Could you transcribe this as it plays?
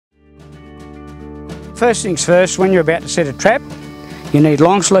first things first, when you're about to set a trap, you need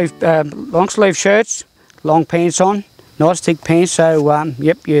long sleeve shirts, long pants on, nice thick pants, so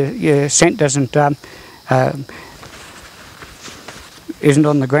your scent doesn't isn't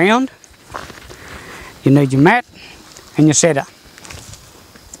on the ground. You need your mat and your setter.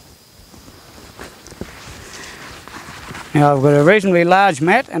 Now I've got a reasonably large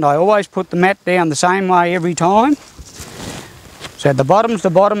mat, and I always put the mat down the same way every time. So the bottom's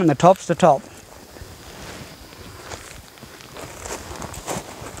the bottom and the top's the top.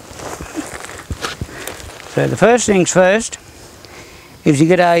 So the first things first is you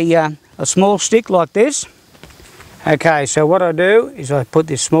get a small stick like this. Okay, so what I do is I put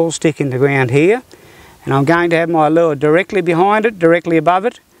this small stick in the ground here, and I'm going to have my lure directly behind it, directly above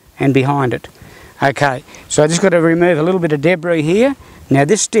it, and behind it. Okay, so I just got to remove a little bit of debris here. Now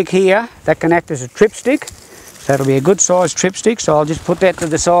this stick here, that can act as a trip stick, so it'll be a good sized trip stick, so I'll just put that to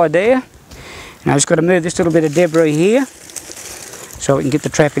the side there. And I've just got to move this little bit of debris here, so we can get the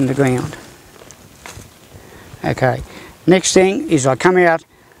trap in the ground. Okay, next thing is I come out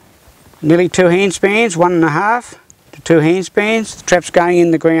nearly 2 handspans, 1.5 to 2 handspans, the trap's going in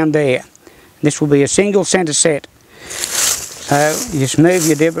the ground there. This will be a single centre set. So you just move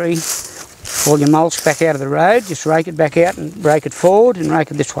your debris, all your mulch back out of the road, just rake it back out and rake it forward and rake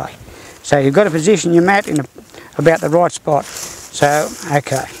it this way. So you've got to position your mat in about the right spot. So,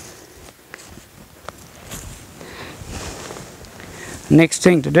 okay. Next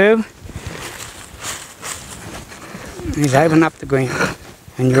thing to do is open up the ground.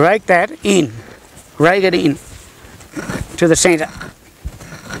 And you rake that in, rake it in to the centre.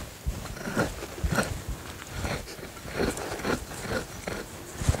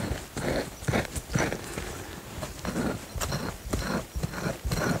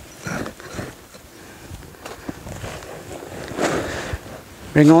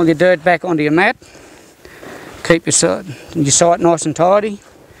 Bring all your dirt back onto your mat. Keep your site nice and tidy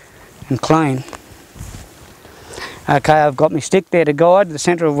and clean. Okay, I've got my stick there to guide the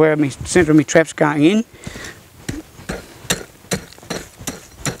centre of where my trap's going in.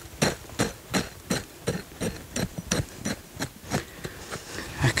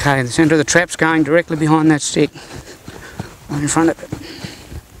 Okay, the centre of the trap's going directly behind that stick, right in front of it.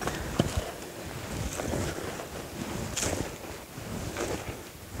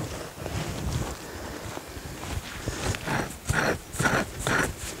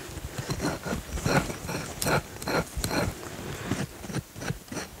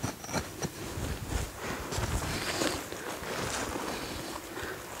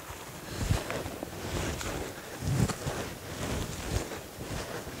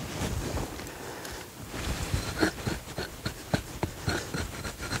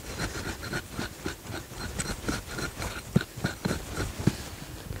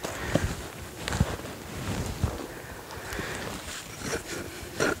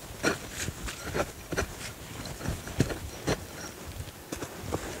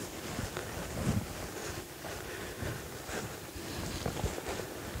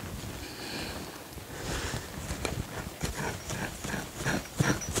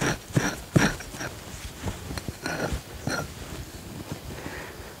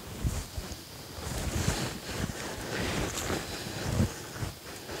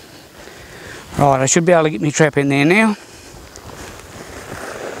 Right, I should be able to get my trap in there now.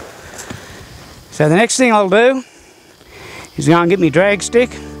 So the next thing I'll do is go and get my drag stick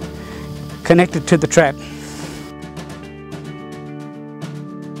connected to the trap.